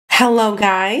Hello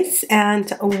guys,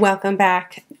 and welcome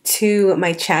back to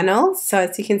my channel. So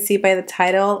as you can see by the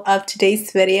title of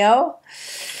today's video,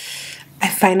 I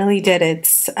finally did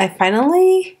it. I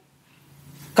finally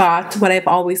got what I've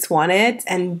always wanted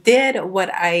and did what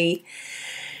I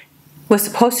was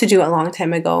supposed to do a long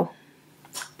time ago,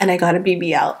 and I got a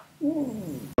BBL.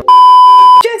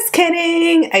 Just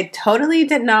kidding, I totally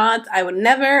did not. I would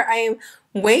never. I am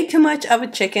way too much of a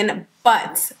chicken,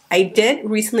 but I did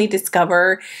recently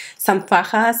discover some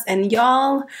fajas, and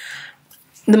y'all,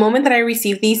 the moment that I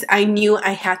received these, I knew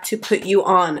I had to put you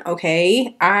on,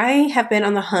 okay? I have been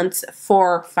on the hunt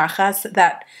for fajas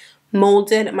that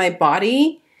molded my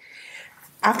body.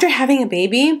 After having a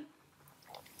baby,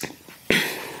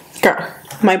 girl,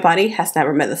 my body has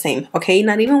never been the same, okay?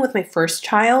 Not even with my first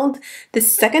child. The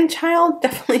second child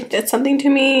definitely did something to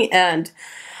me, and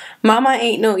mama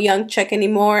ain't no young chick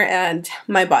anymore, and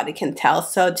my body can tell.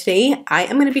 So today I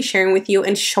am going to be sharing with you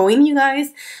and showing you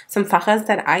guys some fajas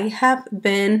that I have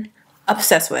been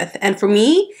obsessed with. And for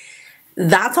me,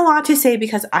 that's a lot to say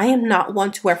because I am not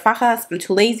one to wear fajas. I'm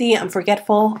too lazy, I'm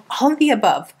forgetful, all of the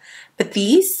above. But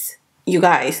these, you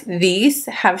guys, these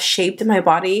have shaped my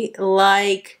body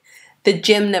like the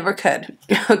gym never could.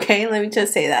 Okay, let me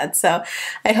just say that. So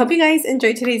I hope you guys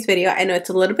enjoyed today's video. I know it's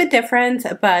a little bit different,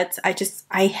 but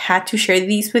I had to share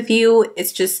these with you.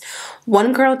 It's just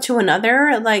one girl to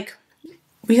another. Like,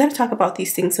 we gotta talk about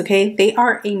these things, okay? They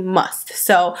are a must.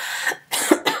 So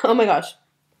oh my gosh,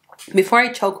 before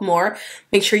I choke more,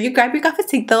 make sure you grab your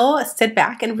cafecito, sit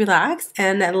back and relax,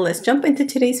 and let's jump into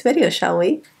today's video, shall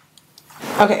we?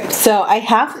 Okay, so I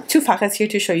have two fajas here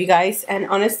to show you guys, and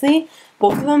honestly,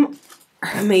 both of them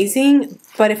are amazing,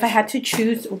 but if I had to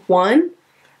choose one,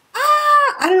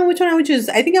 I don't know which one I would choose.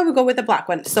 I think I would go with the black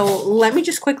one. So let me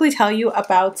just quickly tell you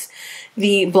about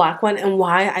the black one and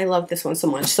why I love this one so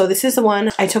much. So this is the one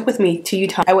I took with me to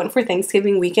Utah. I went for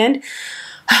Thanksgiving weekend.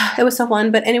 It was so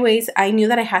fun, but anyways, I knew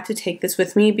that I had to take this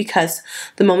with me because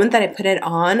the moment that I put it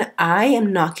on, I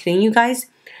am not kidding you guys,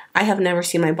 I have never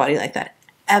seen my body like that.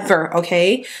 Ever,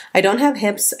 okay? I don't have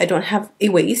hips, I don't have a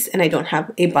waist, and I don't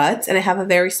have a butt, and I have a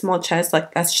very small chest.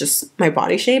 Like, that's just my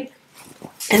body shape.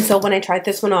 And so when I tried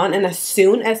this one on, and as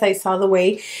soon as I saw the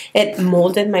way it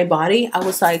molded my body, I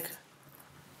was like,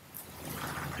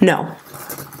 no.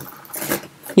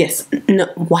 Yes, no,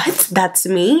 what? That's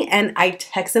me? And I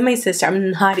texted my sister.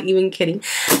 I'm not even kidding.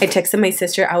 I texted my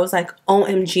sister. I was like,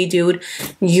 OMG, dude,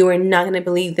 you are not going to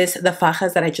believe this. The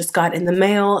fajas that I just got in the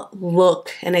mail.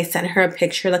 Look. And I sent her a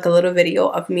picture, like a little video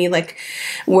of me, like,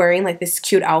 wearing, like, this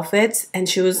cute outfit. And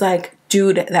she was like,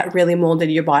 dude, that really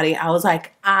molded your body. I was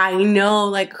like, I know.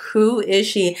 Like, who is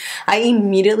she? I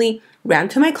immediately ran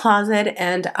to my closet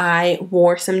and I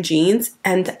wore some jeans,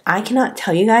 and I cannot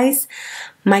tell you guys,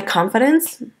 my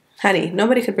confidence, honey,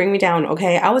 nobody could bring me down,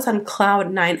 okay? I was on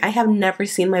cloud 9. I have never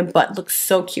seen my butt look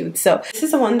so cute. So this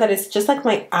is the one that is just like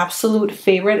my absolute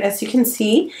favorite. As you can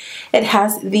see, it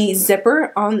has the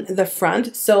zipper on the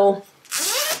front. So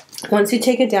once you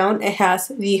take it down, it has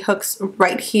the hooks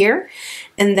right here,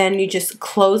 and then you just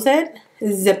close it,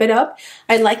 zip it up.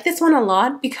 I like this one a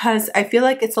lot because I feel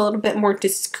like it's a little bit more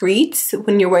discreet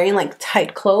when you're wearing like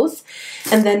tight clothes.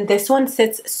 And then this one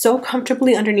sits so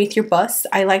comfortably underneath your bust.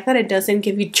 I like that it doesn't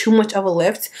give you too much of a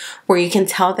lift where you can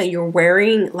tell that you're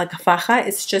wearing like a faja.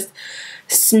 It's just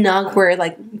snug where it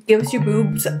like gives your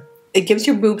boobs, it gives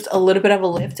your boobs a little bit of a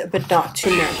lift, but not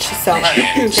too much. So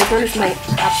this one is my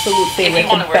absolute favorite.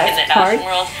 The best part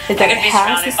is that it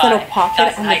has this little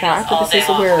pocket on the back, but this is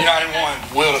where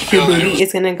your booty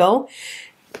is gonna go.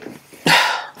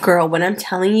 Girl, when I'm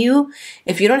telling you,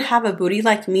 if you don't have a booty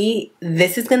like me,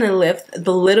 this is gonna lift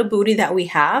the little booty that we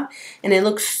have, and it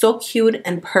looks so cute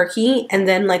and perky, and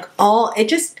then like it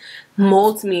just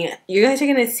molds me. You guys are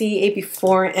gonna see a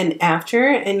before and after,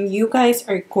 and you guys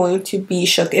are going to be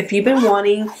shook. If you've been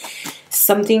wanting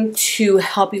something to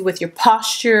help you with your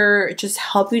posture, just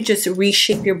help you just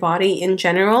reshape your body in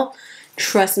general,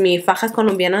 trust me, fajas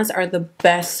colombianas are the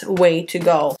best way to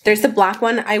go. There's the black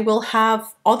one. I will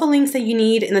have all the links that you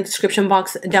need in the description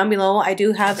box down below. I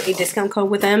do have a discount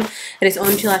code with them. It is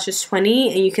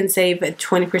Ohmglashes20, and you can save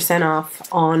 20%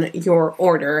 off on your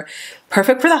order.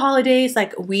 Perfect for the holidays.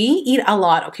 Like, we eat a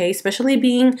lot, okay? Especially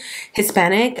being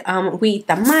Hispanic. We eat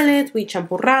tamales, we eat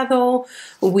champurrado,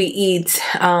 we eat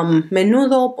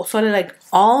menudo, pozole, like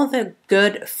all the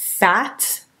good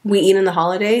fat we eat in the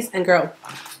holidays. And girl,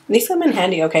 these come in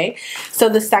handy, okay? So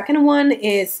the second one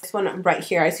is this one right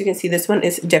here. As you can see, this one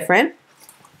is different.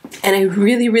 And I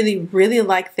really, really, really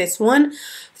like this one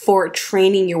for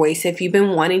training your waist. If you've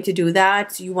been wanting to do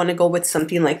that, you want to go with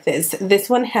something like this. This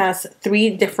one has 3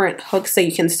 different hooks that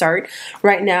you can start.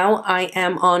 Right now I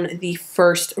am on the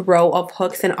first row of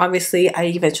hooks, and obviously I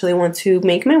eventually want to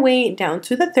make my way down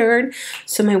to the 3rd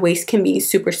so my waist can be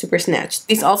super snatched.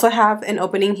 These also have an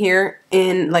opening here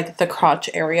in like the crotch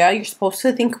area. You're supposed to,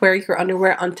 I think, wear your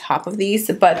underwear on top of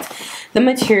these, but the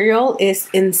material is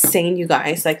insane, you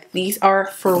guys. Like, these are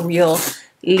for real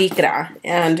lycra,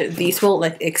 and these will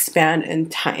like expand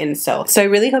and tighten. So I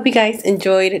really hope you guys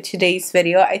enjoyed today's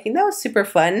video. I think that was super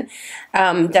fun.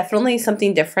 Definitely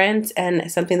something different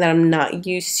and something that I'm not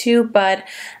used to, but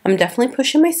I'm definitely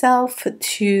pushing myself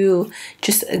to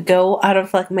just go out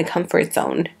of like my comfort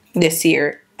zone this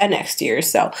year and next year.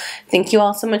 So thank you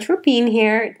all so much for being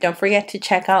here. Don't forget to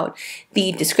check out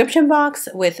the description box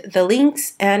with the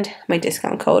links and my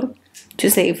discount code to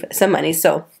save some money.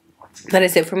 So that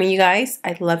is it for me, you guys.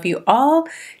 I love you all.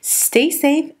 Stay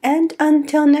safe, and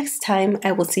until next time,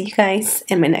 I will see you guys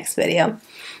in my next video.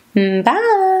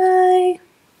 Bye!